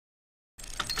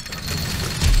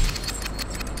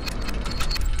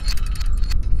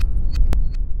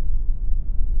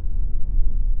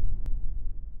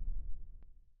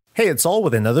Hey, it's Soul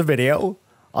with another video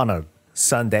on a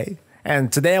Sunday,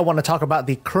 and today I want to talk about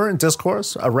the current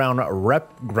discourse around rep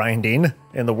grinding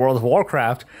in the World of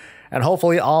Warcraft and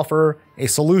hopefully offer a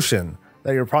solution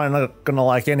that you're probably not going to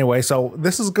like anyway. So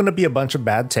this is going to be a bunch of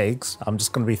bad takes. I'm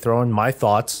just going to be throwing my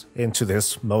thoughts into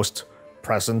this most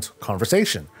present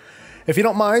conversation. If you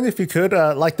don't mind, if you could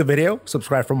like the video,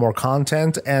 subscribe for more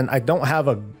content, and I don't have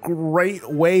a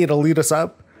great way to lead us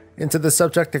up into the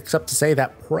subject except to say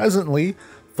that presently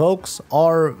folks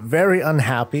are very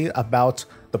unhappy about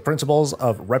the principles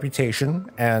of reputation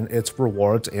and its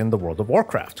rewards in the World of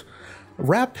Warcraft.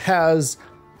 Rep has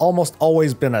almost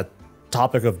always been a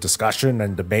topic of discussion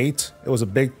and debate. It was a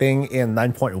big thing in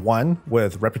 9.1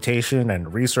 with reputation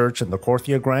and research and the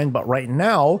Korthia grind, but right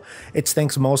now it's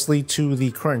thanks mostly to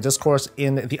the current discourse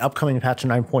in the upcoming patch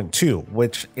 9.2,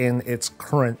 which in its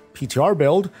current PTR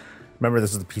build, remember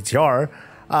this is the PTR,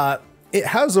 it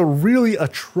has a really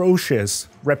atrocious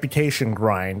reputation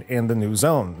grind in the new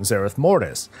zone, Zereth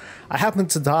Mortis. I happened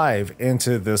to dive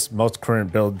into this most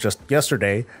current build just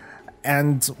yesterday,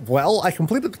 and well, I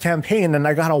completed the campaign and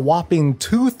I got a whopping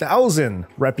 2,000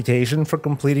 reputation for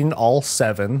completing all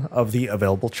 7 of the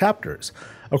available chapters.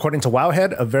 According to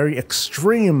Wowhead, a very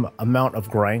extreme amount of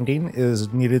grinding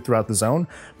is needed throughout the zone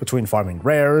between farming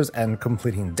rares and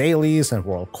completing dailies and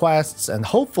world quests and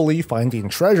hopefully finding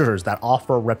treasures that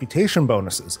offer reputation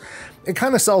bonuses. It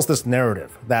kind of sells this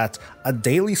narrative that a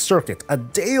daily circuit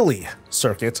of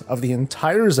the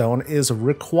entire zone is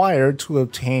required to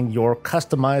obtain your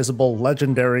customizable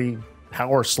legendary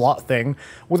power slot thing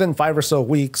within 5 or so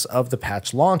weeks of the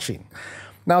patch launching.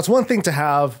 Now, it's one thing to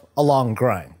have a long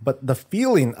grind, but the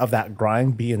feeling of that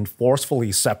grind being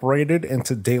forcefully separated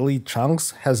into daily chunks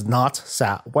has not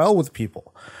sat well with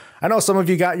people. I know some of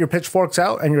you got your pitchforks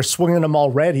out and you're swinging them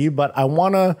already, but I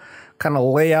want to kind of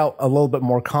lay out a little bit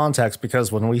more context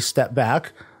because when we step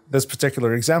back, this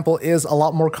particular example is a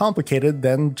lot more complicated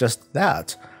than just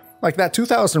that. Like that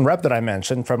 2,000 rep that I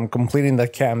mentioned from completing the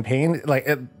campaign,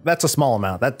 that's a small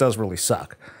amount. That does really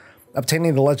suck.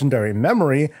 Obtaining the legendary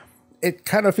memory, it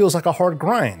kind of feels like a hard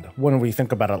grind when we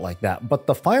think about it like that. But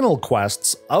the final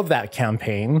quests of that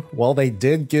campaign, well, they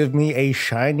did give me a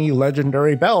shiny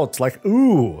legendary belt. Like,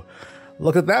 ooh,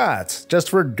 look at that. Just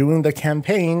for doing the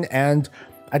campaign, and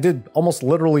I did almost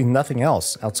literally nothing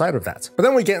else outside of that. But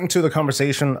then we get into the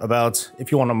conversation about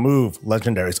if you want to move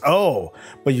legendaries. Oh,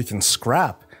 but you can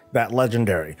scrap that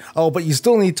legendary. Oh, but you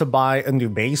still need to buy a new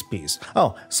base piece.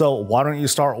 Oh, so why don't you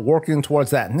start working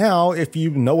towards that now if you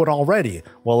know it already?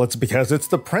 Well, it's because it's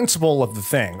the principle of the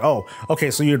thing. Oh, okay,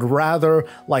 so you'd rather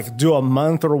like do a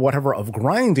month or whatever of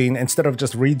grinding instead of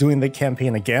just redoing the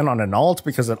campaign again on an alt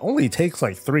because it only takes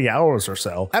like 3 hours or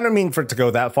so. I don't mean for it to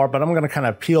go that far, but I'm gonna kind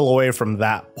of peel away from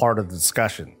that part of the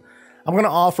discussion. I'm going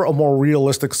to offer a more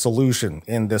realistic solution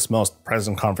in this most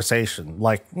present conversation,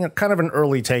 like, kind of an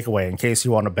early takeaway in case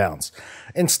you want to bounce.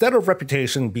 Instead of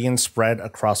reputation being spread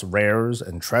across rares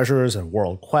and treasures and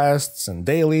world quests and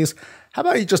dailies, how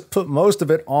about you just put most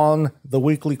of it on the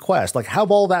weekly quest? Like,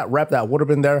 have all that rep that would have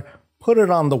been there, put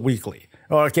it on the weekly.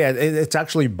 Okay, it's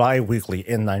actually bi-weekly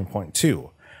in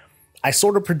 9.2. I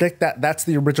sort of predict that that's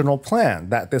the original plan,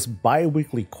 that this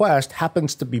bi-weekly quest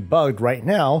happens to be bugged right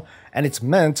now, and it's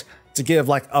meant to give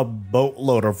like a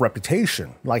boatload of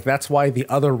reputation. Like that's why the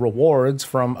other rewards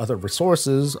from other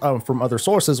sources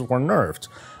were nerfed.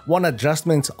 One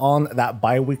adjustment on that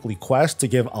bi-weekly quest to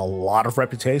give a lot of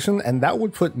reputation, and that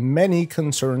would put many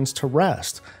concerns to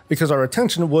rest because our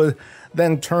attention would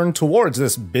then turn towards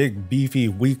this big beefy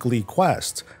weekly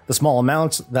quest. The small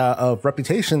amounts of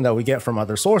reputation that we get from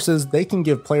other sources, they can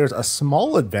give players a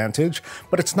small advantage,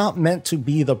 but it's not meant to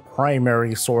be the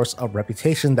primary source of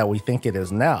reputation that we think it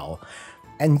is now.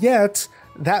 And yet,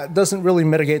 that doesn't really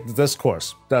mitigate the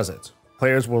discourse, does it?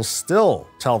 Players will still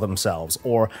tell themselves,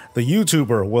 or the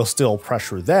YouTuber will still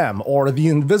pressure them, or the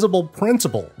invisible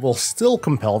principal will still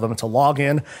compel them to log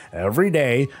in every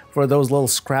day for those little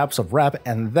scraps of rep,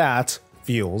 and that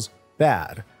feels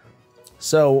bad.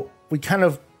 So we kind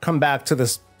of come back to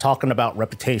this talking about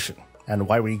reputation and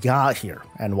why we got here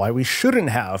and why we shouldn't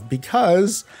have,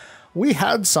 because we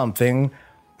had something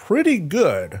pretty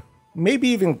good, maybe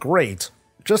even great,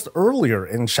 just earlier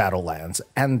in Shadowlands,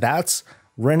 and that's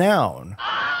Renown.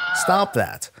 Stop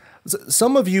that.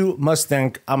 Some of you must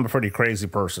think I'm a pretty crazy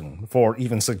person for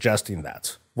even suggesting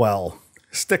that. Well,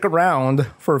 stick around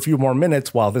for a few more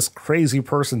minutes while this crazy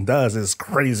person does his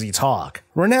crazy talk.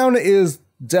 Renown is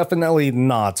definitely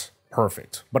not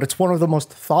perfect, but it's one of the most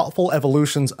thoughtful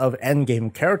evolutions of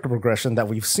endgame character progression that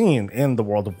we've seen in the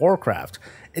World of Warcraft.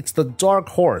 It's the dark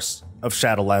horse of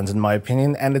Shadowlands in my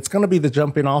opinion, and it's going to be the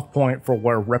jumping off point for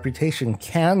where reputation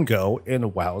can go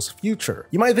in WoW's future.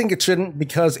 You might think it shouldn't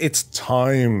because it's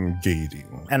time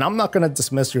gating, and I'm not going to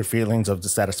dismiss your feelings of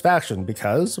dissatisfaction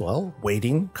because, well,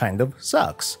 waiting kind of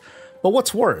sucks. But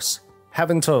what's worse,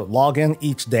 having to log in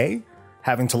each day?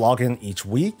 Having to log in each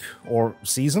week or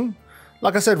season?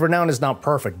 Like I said, Renown is not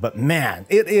perfect, but man,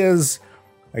 it is,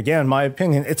 again, my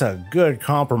opinion, it's a good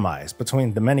compromise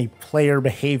between the many player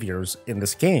behaviors in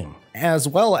this game, as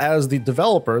well as the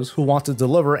developers who want to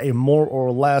deliver a more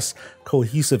or less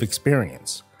cohesive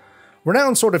experience.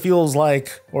 Renown sort of feels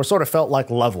like, or sort of felt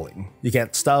like leveling. You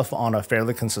get stuff on a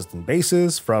fairly consistent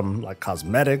basis, from like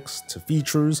cosmetics to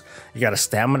features. You got a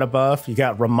stamina buff, you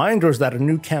got reminders that a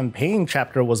new campaign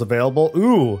chapter was available.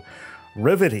 Ooh,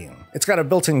 riveting. It's got a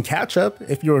built-in catch-up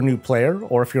if you're a new player,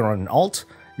 or if you're an alt,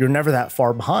 you're never that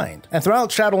far behind. And throughout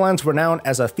Shadowlands, Renown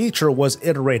as a feature was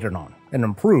iterated on and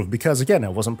improved because, again,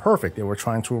 it wasn't perfect. They were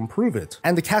trying to improve it.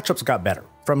 And the catch-ups got better,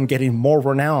 from getting more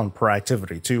Renown per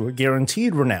activity to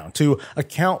guaranteed Renown to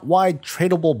account-wide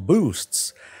tradable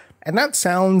boosts. And that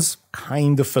sounds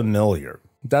kind of familiar,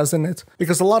 doesn't it?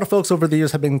 Because a lot of folks over the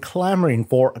years have been clamoring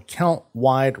for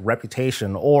account-wide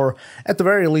reputation, or at the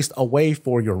very least a way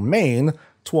for your main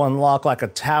to unlock like a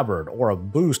tabard or a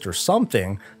boost or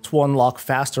something to unlock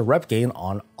faster rep gain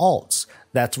on alts.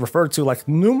 That's referred to like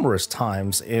numerous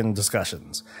times in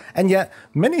discussions. And yet,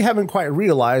 many haven't quite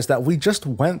realized that we just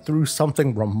went through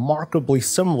something remarkably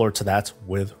similar to that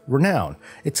with Renown.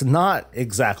 It's not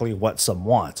exactly what some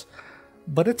want,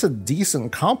 but it's a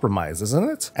decent compromise, isn't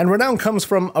it? And Renown comes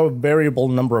from a variable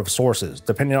number of sources,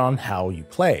 depending on how you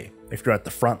play. If you're at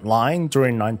the front line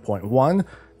during 9.1,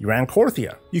 you ran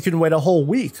Korthia. You can wait a whole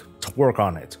week to work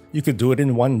on it. You could do it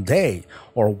in one day,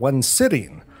 or one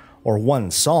sitting, or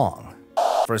one song.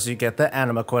 First you get the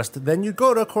anima quest, then you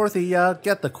go to Korthia,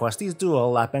 get the questies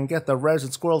dual lap, and get the rares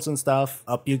and squirrels and stuff.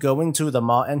 Up you go into the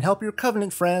maw and help your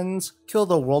covenant friends, kill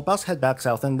the world boss, head back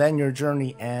south, and then your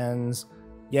journey ends.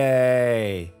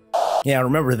 Yay. Yeah,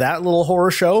 remember that little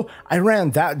horror show? I ran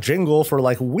that jingle for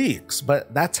like weeks,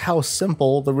 but that's how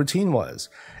simple the routine was.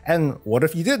 And what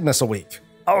if you did miss a week?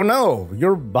 Oh no,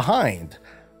 you're behind.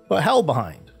 But how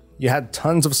behind? You had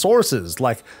tons of sources,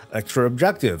 like extra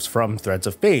objectives from Threads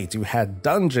of Fate. You had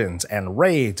dungeons and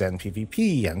raids and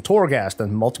PvP and Torghast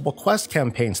and multiple quest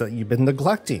campaigns that you've been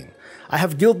neglecting. I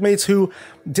have guildmates who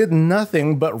did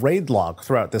nothing but raid log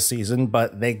throughout this season,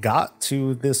 but they got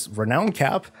to this Renown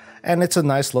cap, and it's a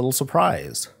nice little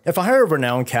surprise. If a higher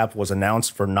Renown cap was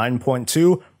announced for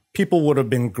 9.2, people would have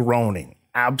been groaning,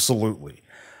 absolutely.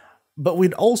 But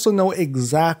we'd also know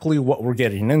exactly what we're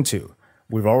getting into.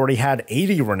 We've already had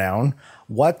 80 Renown,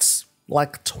 what's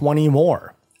like 20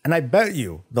 more? And I bet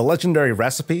you the legendary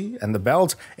recipe and the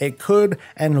belt, it could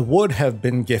and would have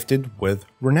been gifted with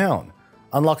Renown.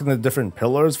 Unlocking the different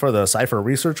pillars for the Cypher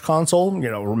Research Console,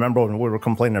 remember when we were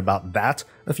complaining about that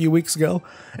a few weeks ago?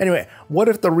 Anyway, what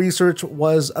if the research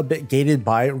was a bit gated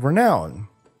by Renown?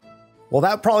 Well,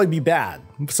 that'd probably be bad,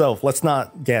 so let's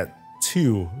not get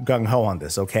too gung-ho on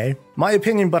this, okay? My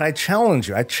opinion, but I challenge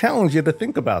you to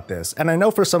think about this. And I know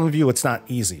for some of you it's not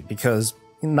easy because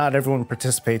not everyone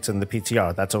participates in the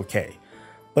PTR, that's okay.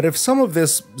 But if some of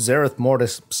this Zereth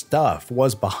Mortis stuff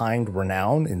was behind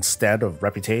Renown instead of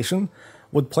reputation,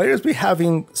 would players be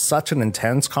having such an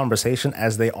intense conversation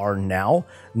as they are now,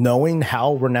 knowing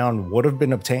how Renown would have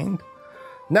been obtained?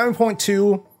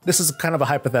 9.2, this is kind of a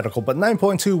hypothetical, but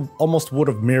 9.2 almost would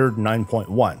have mirrored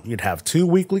 9.1. You'd have 2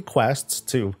 weekly quests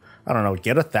to,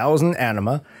 get 1,000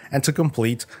 anima and to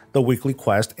complete the weekly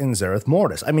quest in Zereth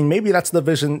Mortis. I mean, maybe that's the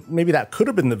vision, maybe that could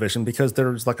have been the vision because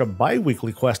there's like a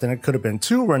bi-weekly quest and it could have been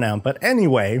 2 Renown, but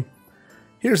anyway,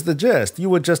 here's the gist. You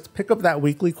would just pick up that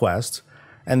weekly quest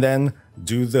and then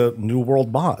do the new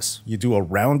world boss. You do a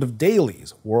round of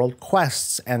dailies, world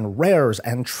quests, and rares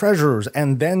and treasures,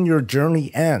 and then your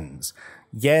journey ends.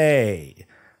 Yay!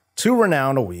 2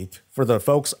 Renown a week for the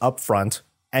folks up front,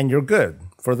 and you're good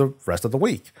for the rest of the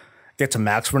week. Get to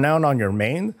max Renown on your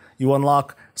main, you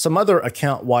unlock some other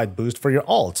account-wide boost for your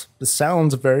alt. This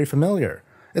sounds very familiar.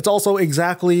 It's also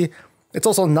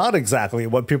not exactly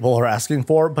what people are asking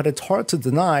for, but it's hard to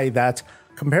deny that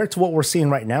compared to what we're seeing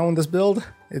right now in this build,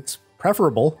 it's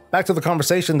preferable. Back to the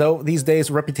conversation though, these days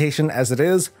reputation as it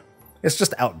is, it's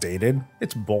just outdated.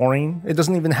 It's boring. It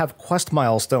doesn't even have quest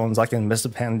milestones like in Mists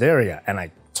of Pandaria, and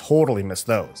I totally miss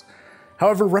those.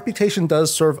 However, reputation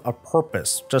does serve a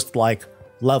purpose, just like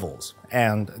levels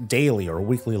and daily or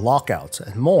weekly lockouts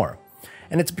and more.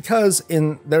 And it's because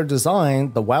in their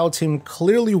design, the WoW team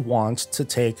clearly wants to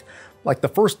take like the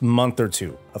first month or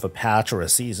two of a patch or a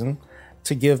season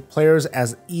to give players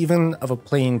as even of a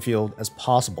playing field as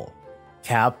possible.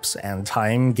 Caps and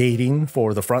time gating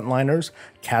for the frontliners,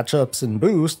 catch-ups and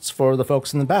boosts for the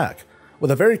folks in the back, with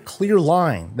a very clear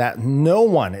line that no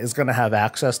one is going to have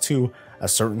access to a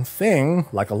certain thing,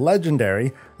 like a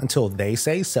legendary, until they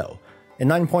say so. In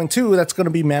 9.2, that's going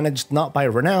to be managed not by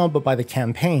Renown, but by the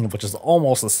campaign, which is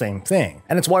almost the same thing.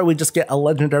 And it's why we just get a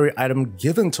legendary item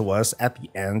given to us at the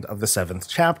end of the 7th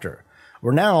chapter.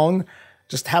 Renown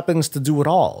just happens to do it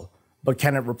all. But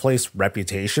can it replace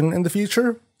reputation in the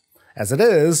future? As it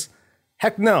is,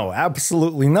 heck no,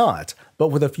 absolutely not. But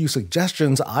with a few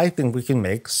suggestions, I think we can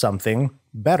make something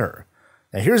better.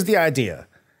 Now here's the idea.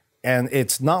 And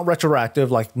it's not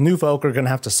retroactive, like new folk are going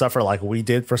to have to suffer like we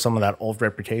did for some of that old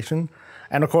reputation.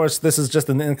 And of course, this is just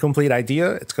an incomplete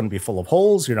idea. It's going to be full of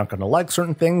holes. You're not going to like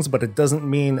certain things, but it doesn't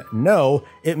mean no.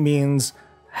 It means,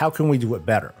 how can we do it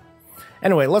better?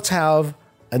 Anyway, let's have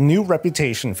a new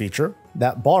reputation feature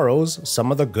that borrows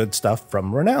some of the good stuff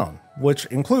from Renown, which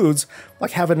includes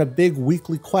like having a big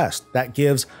weekly quest that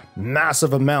gives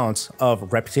massive amounts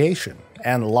of reputation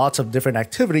and lots of different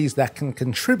activities that can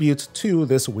contribute to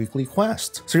this weekly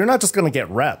quest. So you're not just going to get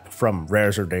rep from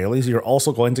rares or dailies, you're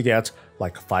also going to get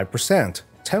like 5%,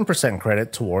 10%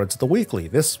 credit towards the weekly.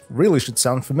 This really should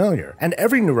sound familiar. And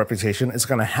every new reputation is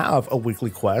going to have a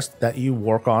weekly quest that you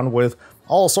work on with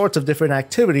all sorts of different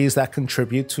activities that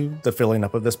contribute to the filling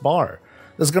up of this bar.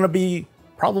 There's going to be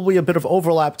probably a bit of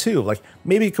overlap too, like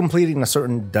maybe completing a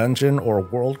certain dungeon or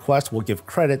world quest will give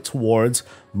credit towards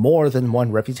more than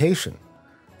one reputation.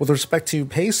 With respect to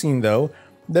pacing though,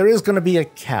 there is going to be a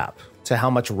cap to how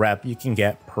much rep you can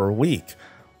get per week,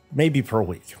 maybe per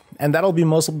week. And that'll be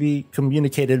mostly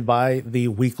communicated by the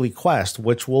weekly quest,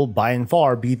 which will by and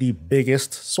far be the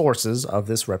biggest sources of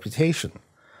this reputation.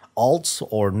 Alts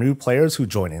or new players who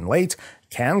join in late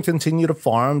can continue to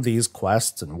farm these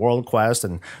quests and world quests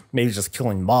and maybe just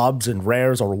killing mobs and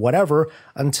rares or whatever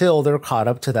until they're caught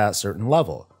up to that certain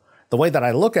level. The way that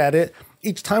I look at it,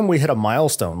 each time we hit a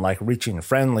milestone like reaching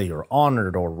friendly or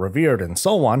honored or revered and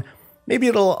so on, maybe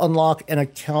it'll unlock an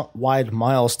account-wide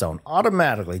milestone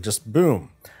automatically, just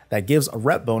boom. That gives a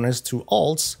rep bonus to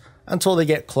alts until they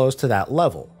get close to that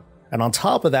level. And on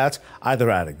top of that, either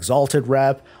at Exalted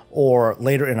Rep or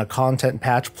later in a content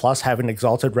patch plus having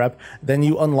Exalted Rep, then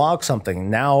you unlock something.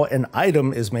 Now an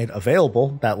item is made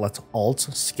available that lets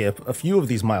alts skip a few of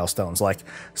these milestones, like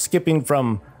skipping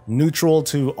from neutral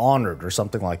to honored or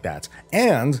something like that,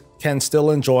 and can still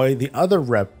enjoy the other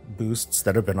rep boosts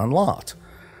that have been unlocked.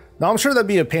 Now I'm sure that'd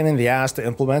be a pain in the ass to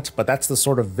implement, but that's the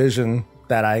sort of vision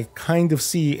that I kind of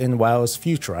see in WoW's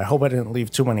future. I hope I didn't leave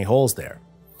too many holes there.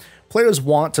 Players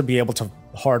want to be able to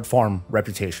hard farm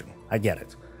reputation. I get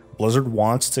it. Blizzard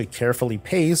wants to carefully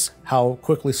pace how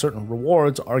quickly certain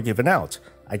rewards are given out.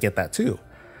 I get that too.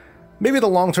 Maybe the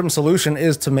long-term solution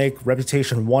is to make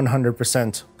reputation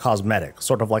 100% cosmetic,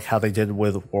 sort of like how they did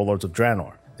with Warlords of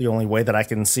Draenor. The only way that I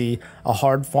can see a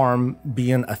hard farm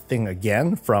being a thing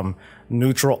again, from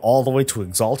neutral all the way to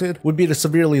exalted, would be to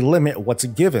severely limit what's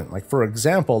given. Like for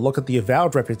example, look at the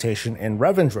Avowed reputation in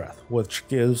Revendreth, which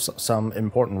gives some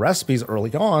important recipes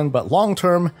early on, but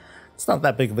long-term, it's not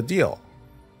that big of a deal.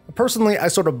 Personally, I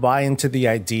sort of buy into the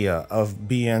idea of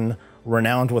being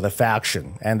renowned with a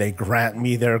faction, and they grant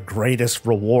me their greatest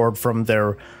reward from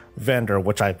their vendor,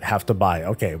 which I have to buy.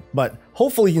 Okay, but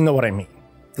hopefully you know what I mean.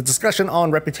 The discussion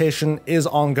on reputation is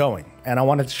ongoing, and I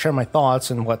wanted to share my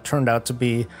thoughts and what turned out to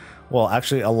be, well,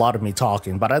 actually a lot of me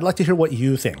talking, but I'd like to hear what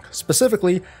you think.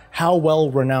 Specifically, how well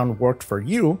Renown worked for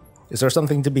you. Is there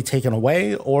something to be taken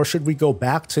away, or should we go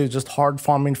back to just hard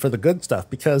farming for the good stuff?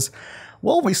 Because,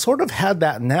 well, we sort of had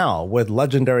that now with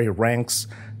legendary ranks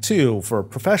too for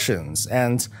professions,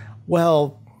 and,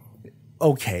 well,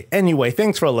 okay. Anyway,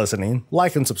 thanks for listening.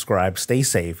 Like and subscribe, stay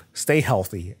safe, stay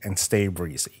healthy, and stay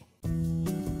breezy.